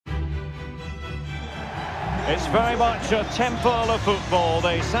It's very much a temple of football,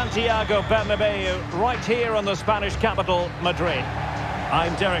 the Santiago Bernabeu, right here in the Spanish capital, Madrid.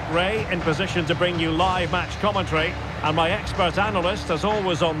 I'm Derek Ray, in position to bring you live match commentary, and my expert analyst, as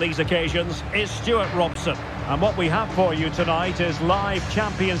always on these occasions, is Stuart Robson. And what we have for you tonight is live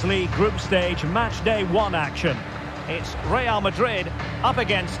Champions League group stage match day 1 action. It's Real Madrid up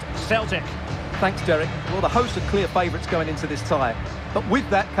against Celtic. Thanks, Derek. Well, the hosts are clear favourites going into this tie. But with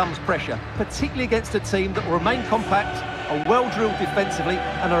that comes pressure, particularly against a team that will remain compact, are well-drilled defensively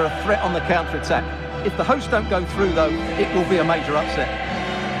and are a threat on the counter-attack. If the hosts don't go through, though, it will be a major upset.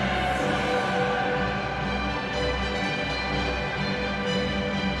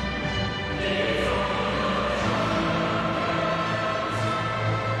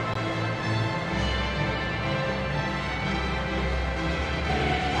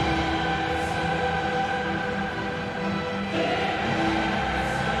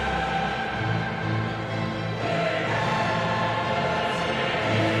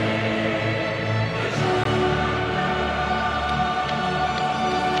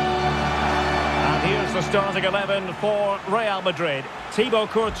 Starting 11 for Real Madrid. Thibaut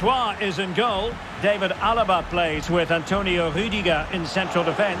Courtois is in goal. David Alaba plays with Antonio Rüdiger in central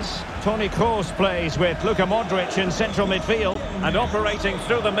defence. Toni Kroos plays with Luka Modric in central midfield. And operating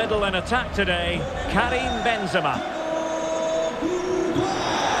through the middle in attack today, Karim Benzema.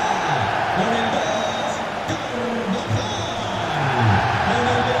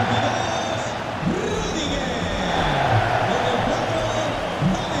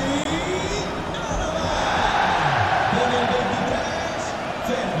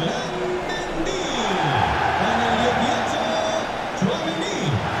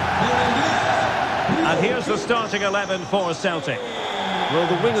 Here's the starting 11 for Celtic. Well,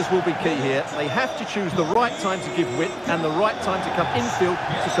 the wingers will be key here. They have to choose the right time to give width and the right time to come infield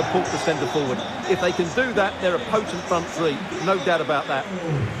to support the centre forward. If they can do that, they're a potent front three. No doubt about that.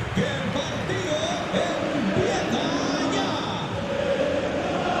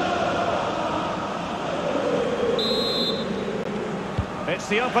 It's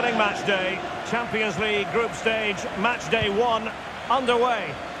the opening match day. Champions League group stage, match day 1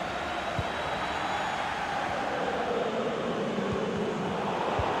 underway.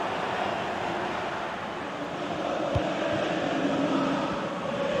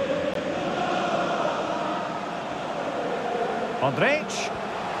 Modric.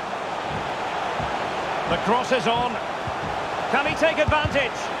 The cross is on. Can he take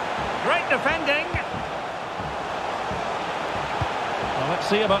advantage? Great defending. Well, let's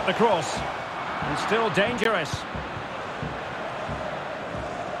see about the cross. And still dangerous.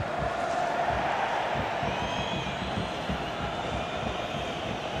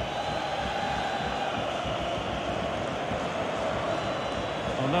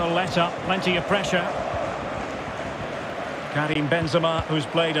 Well, no let up, plenty of pressure. Karim Benzema, who's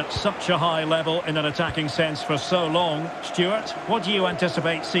played at such a high level in an attacking sense for so long. Stuart, what do you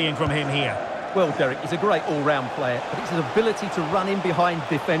anticipate seeing from him here? Well, Derek, he's a great all-round player, but it's his ability to run in behind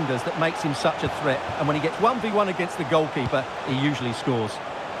defenders that makes him such a threat. And when he gets 1v1 against the goalkeeper, he usually scores.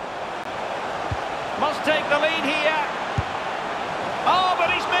 Must take the lead here. Oh,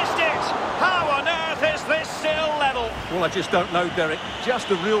 but he's missed it. How on earth is this still level? Well, I just don't know, Derek. Just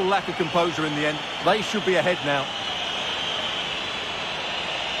a real lack of composure in the end. They should be ahead now.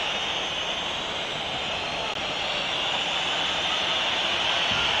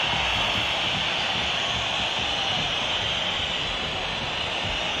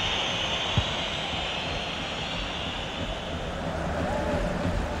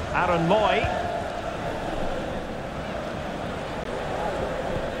 Aaron Moy.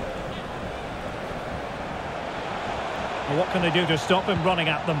 Well, what can they do to stop him running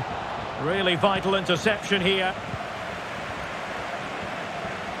at them? Really vital interception here.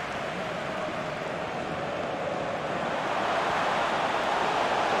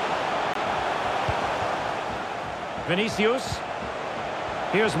 Vinicius.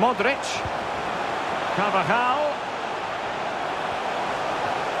 Here's Modric. Carvajal.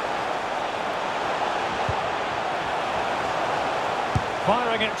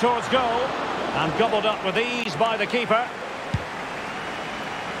 Firing it towards goal, and gobbled up with ease by the keeper.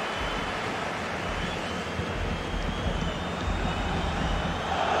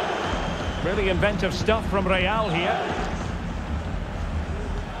 Really inventive stuff from Real here.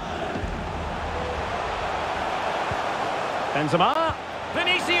 Benzema,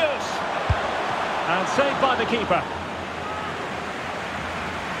 Vinicius, and saved by the keeper.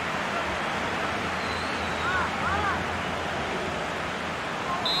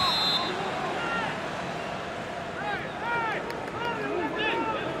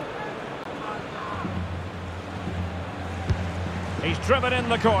 He's driven in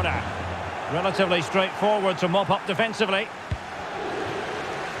the corner. Relatively straightforward to mop up defensively.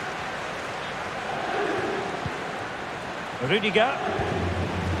 Rudiger.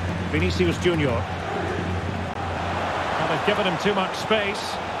 Vinicius Junior. And they've given him too much space.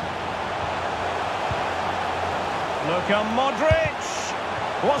 Luka Modric.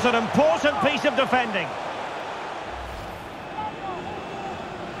 Was an important piece of defending.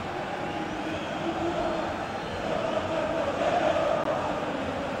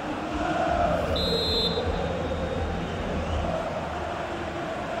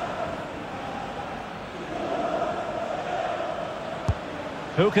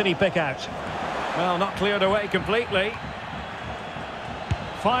 Who can he pick out? Well, not cleared away completely.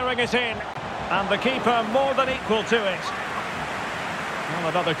 Firing it in. And the keeper more than equal to it. Well,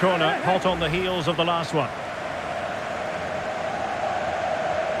 another corner, hot on the heels of the last one.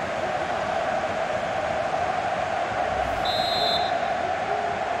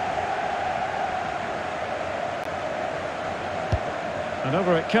 And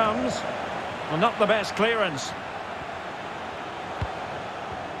over it comes. Well, not the best clearance.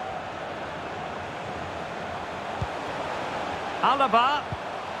 Alaba.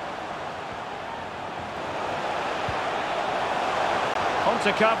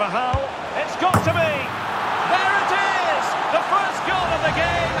 Onto Carvajal. It's got to be. There it is! The first goal of the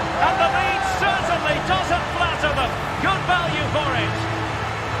game, and the lead certainly doesn't flatter them. Good value for it.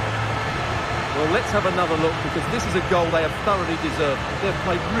 Well, let's have another look, because this is a goal they have thoroughly deserved. They've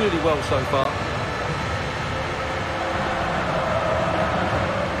played really well so far.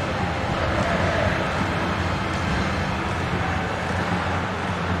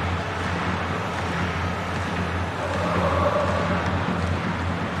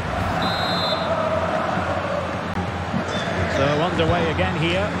 So underway again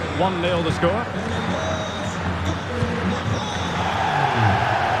here, 1-0 the score.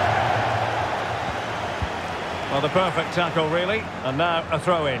 Well, the perfect tackle really, and now a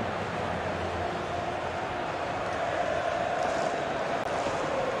throw-in.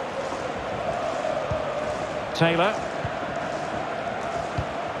 Taylor.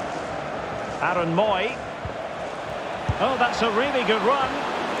 Aaron Moy. Oh, that's a really good run.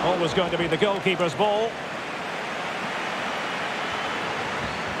 Always going to be the goalkeeper's ball.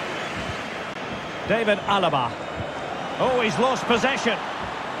 David Alaba. Oh, he's lost possession.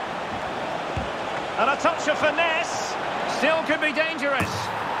 And a touch of finesse. Still could be dangerous.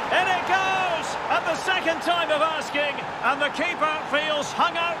 In it goes! At the second time of asking. And the keeper feels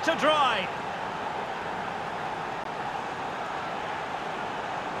hung out to dry.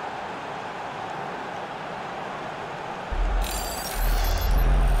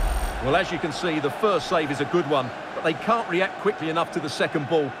 Well, as you can see, the first save is a good one, but they can't react quickly enough to the second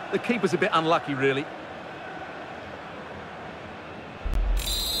ball. The keeper's a bit unlucky, really.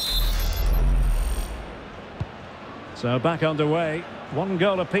 So back underway. 1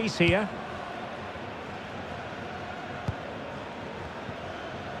 goal apiece here.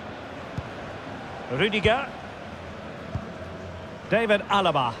 Rudiger. David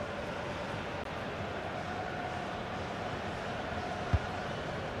Alaba.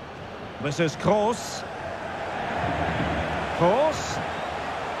 This is Kroos. Kroos.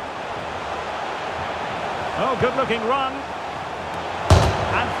 Oh, good-looking run.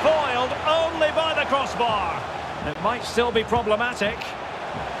 And foiled only by the crossbar. It might still be problematic.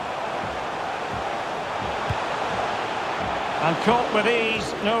 And caught with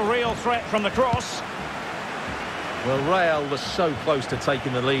ease. No real threat from the cross. Well, Real was so close to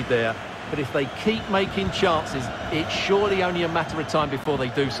taking the lead there. But if they keep making chances, it's surely only a matter of time before they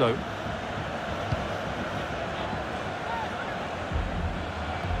do so.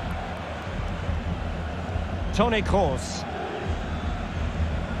 Toni Kroos.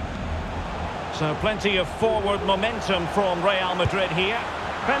 So plenty of forward momentum from Real Madrid here.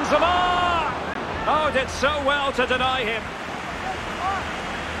 Benzema! Oh, did so well to deny him.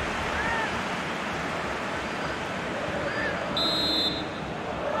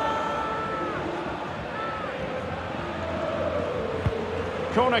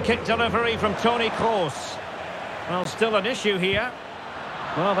 Corner kick delivery from Toni Kroos. Well, still an issue here.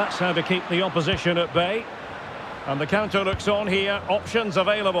 Well, that's how to keep the opposition at bay. And the counter looks on here. Options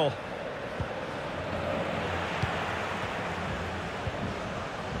available.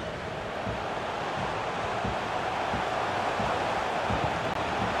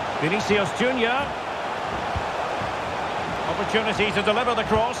 Vinicius Junior. Opportunity to deliver the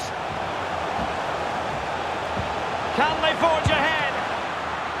cross. Can they forge ahead?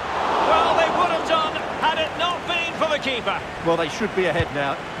 Well, they would have done had it not been for the keeper. Well, they should be ahead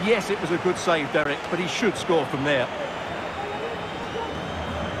now. Yes, it was a good save, Derek, but he should score from there.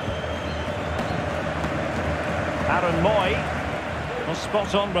 Aaron Moy was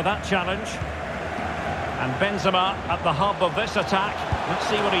spot on with that challenge. And Benzema at the hub of this attack. Let's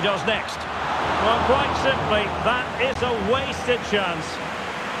see what he does next. Well, quite simply, that is a wasted chance.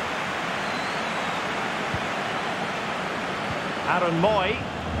 Aaron Moy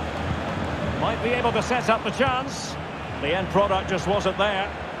might be able to set up the chance. The end product just wasn't there.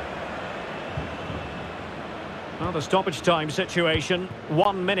 Well, the stoppage time situation,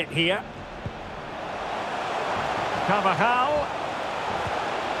 1 minute here. Carvajal.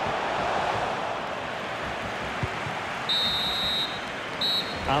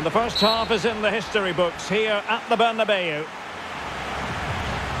 And the first half is in the history books here at the Bernabeu.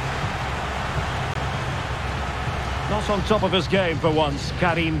 Not on top of his game for once,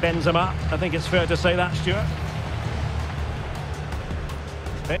 Karim Benzema. I think it's fair to say that, Stuart.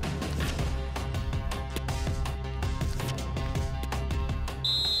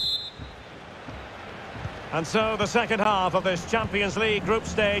 And so the second half of this Champions League group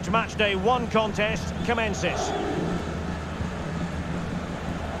stage matchday 1 contest commences.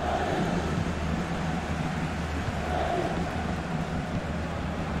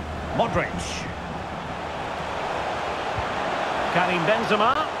 Madrid. Karim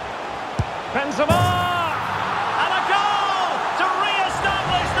Benzema. Benzema! And a goal to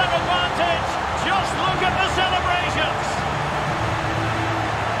re-establish their advantage. Just look at the celebrations.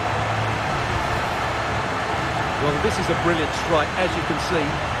 Well, this is a brilliant strike, as you can see.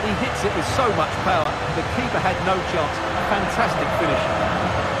 He hits it with so much power. The keeper had no chance. A fantastic finish.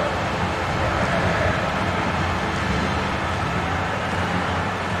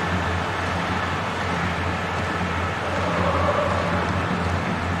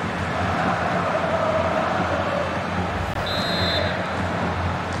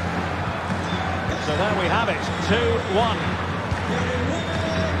 So there we have it, 2-1.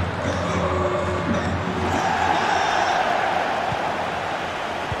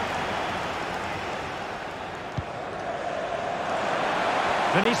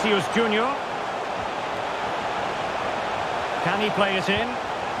 Vinicius Junior. Can he play it in?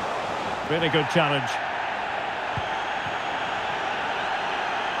 Really good challenge.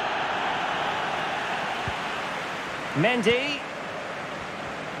 Mendy.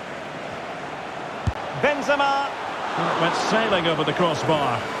 Benzema. Well, it went sailing over the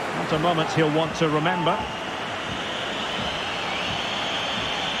crossbar. Not a moment he'll want to remember.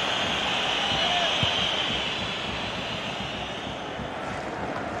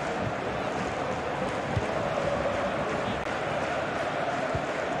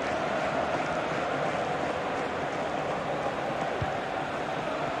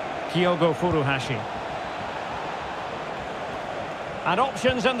 Kyogo Furuhashi. And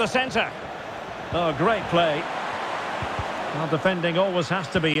options in the centre. Oh, great play. Well, defending always has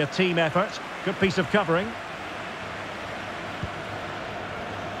to be a team effort. Good piece of covering.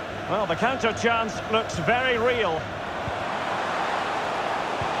 Well, the counter chance looks very real.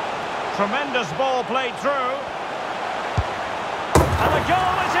 Tremendous ball played through. And a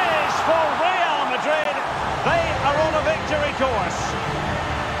goal it is for Real Madrid. They are on a victory course.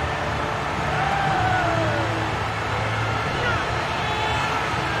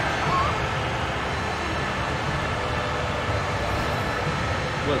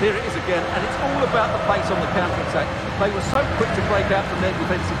 Well, here it is again, and it's all about the pace on the counter-attack. They were so quick to break out from their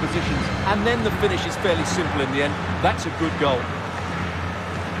defensive positions, and then the finish is fairly simple in the end. That's a good goal.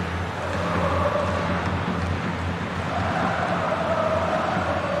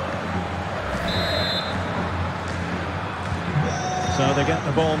 So they get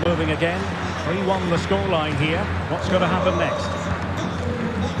the ball moving again. 3-1 the scoreline here. What's going to happen next?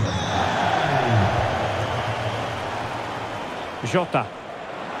 Jota.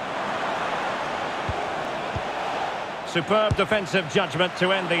 Superb defensive judgment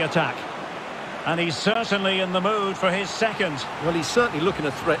to end the attack. And he's certainly in the mood for his second. Well, he's certainly looking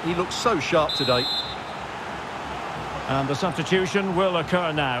a threat. He looks so sharp today. And the substitution will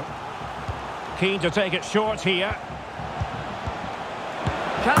occur now. Keen to take it short here.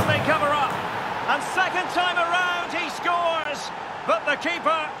 Can they cover up? And second time around he scores. But the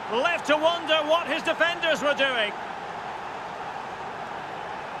keeper left to wonder what his defenders were doing.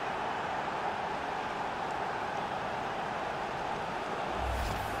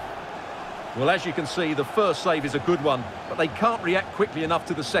 Well, as you can see, the first save is a good one, but they can't react quickly enough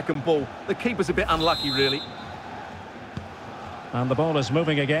to the second ball. The keeper's a bit unlucky, really. And the ball is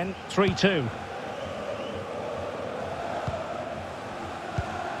moving again, 3-2.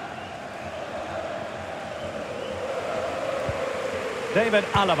 David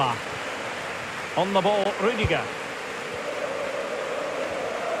Alaba. On the ball, Rudiger.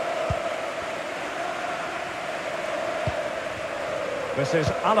 This is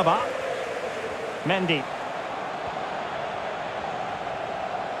Alaba. Mendy.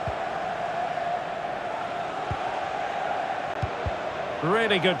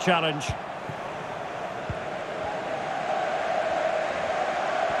 Really good challenge.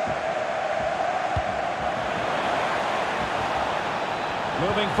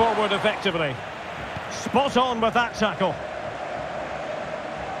 Moving forward effectively. Spot on with that tackle.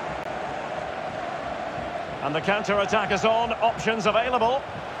 And the counter-attack is on. Options available.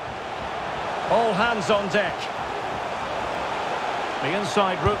 All hands on deck. The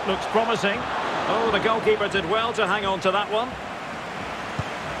inside route looks promising. Oh, the goalkeeper did well to hang on to that one.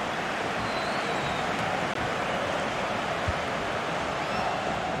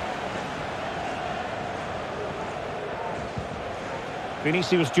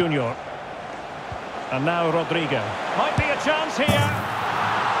 Vinicius Junior. And now Rodrigo. Might be a chance here.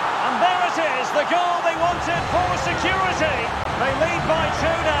 And there it is, the goal they wanted for security. They lead by 2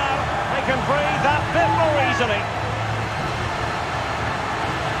 now. They can breathe that bit more easily.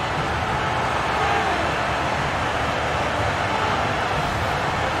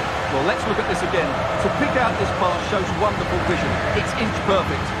 Well, let's look at this again. To pick out this pass shows wonderful vision. It's inch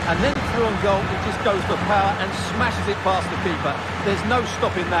perfect. And then through on goal, it just goes for power and smashes it past the keeper. There's no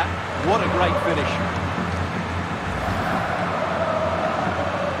stopping that. What a great finish.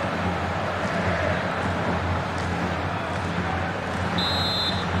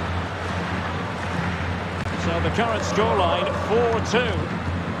 So the current scoreline, 4-2.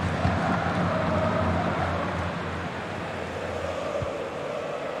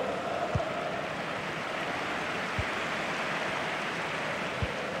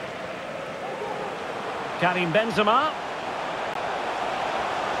 Karim Benzema.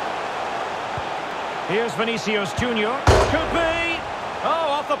 Here's Vinicius Junior. Could be.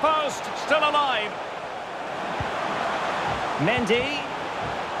 Oh, off the post. Still alive. Mendy.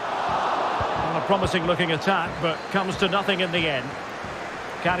 Well, a promising looking attack, but comes to nothing in the end.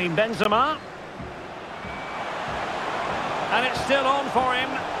 Karim Benzema. And it's still on for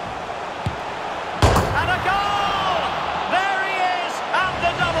him. And a goal! There he is! And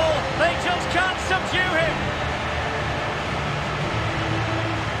the double! They just can't subdue him!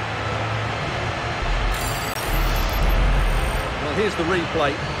 Well, here's the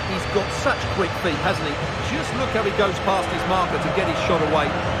replay. He's got such quick feet, hasn't he? Just look how he goes past his marker to get his shot away.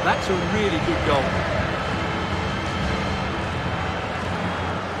 That's a really good goal.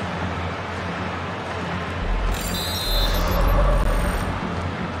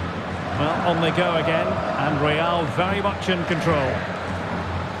 Well, on they go again, and Real very much in control.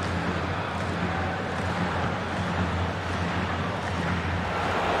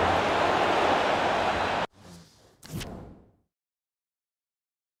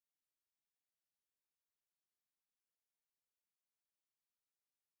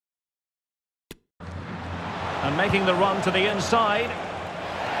 And making the run to the inside.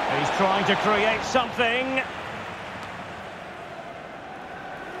 He's trying to create something.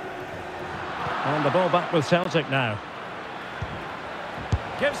 And the ball back with Celtic now.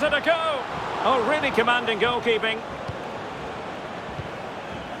 Gives it a go. Oh, really commanding goalkeeping.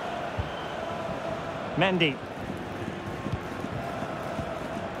 Mendy.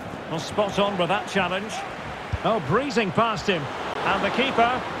 Well, spot on with that challenge. Oh, breezing past him. And the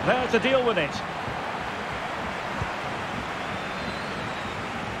keeper there to deal with it.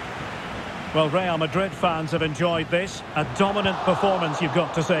 Well, Real Madrid fans have enjoyed this. A dominant performance, you've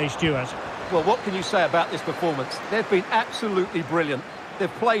got to say, Stuart. Well, what can you say about this performance? They've been absolutely brilliant.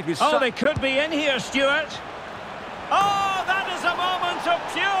 They've played with... Oh, they could be in here, Stuart. Oh, that is a moment of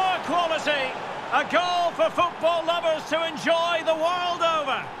pure quality. A goal for football lovers to enjoy the world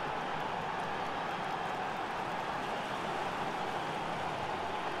over.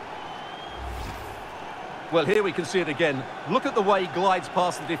 Well, here we can see it again. Look at the way he glides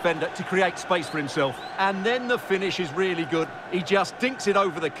past the defender to create space for himself. And then the finish is really good. He just dinks it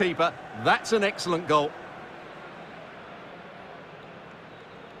over the keeper. That's an excellent goal.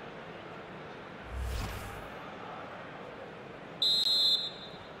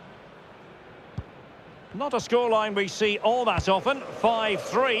 Not a scoreline we see all that often.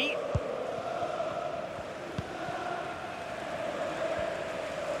 5-3.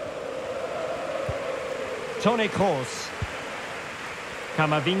 Toni Kroos.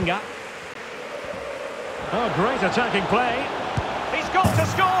 Camavinga. Oh, great attacking play. He's got to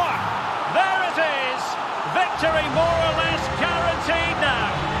score. There it is. Victory more or less guaranteed now.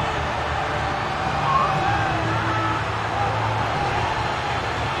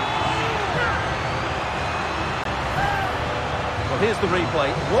 Well, Here's the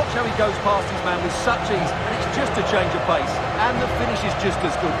replay. Watch how he goes past his man with such ease, and it's just a change of pace. And the finish is just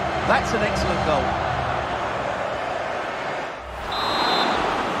as good. That's an excellent goal.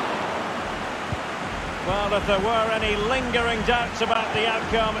 Well, if there were any lingering doubts about the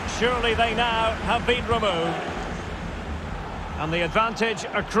outcome, surely they now have been removed. And the advantage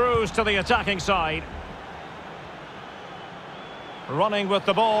accrues to the attacking side. Running with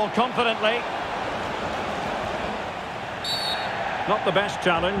the ball confidently. Not the best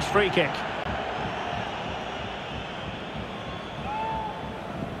challenge, free kick.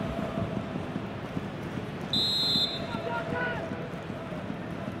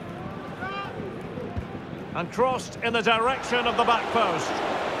 And crossed in the direction of the back post.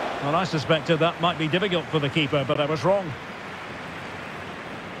 Well, I suspected that might be difficult for the keeper, but I was wrong.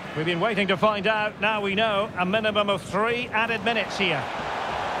 We've been waiting to find out. Now we know a minimum of 3 added minutes here.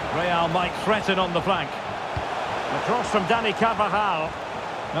 Real might threaten on the flank. The cross from Dani Carvajal.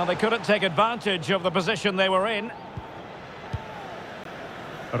 Well, they couldn't take advantage of the position they were in.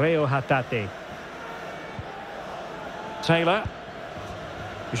 Reo Hatate. Taylor.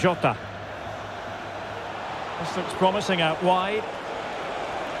 Jota. This looks promising out wide.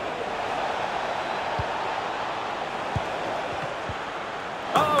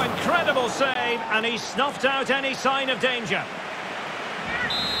 Oh, incredible save, and he snuffed out any sign of danger.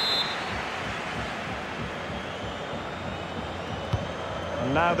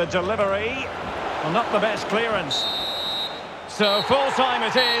 And now the delivery. Well, not the best clearance. So full-time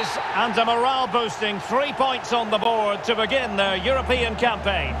it is, and a morale-boosting 3 points on the board to begin their European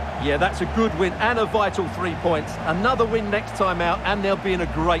campaign. Yeah, that's a good win and a vital 3 points. Another win next time out, and they'll be in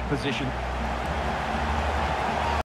a great position.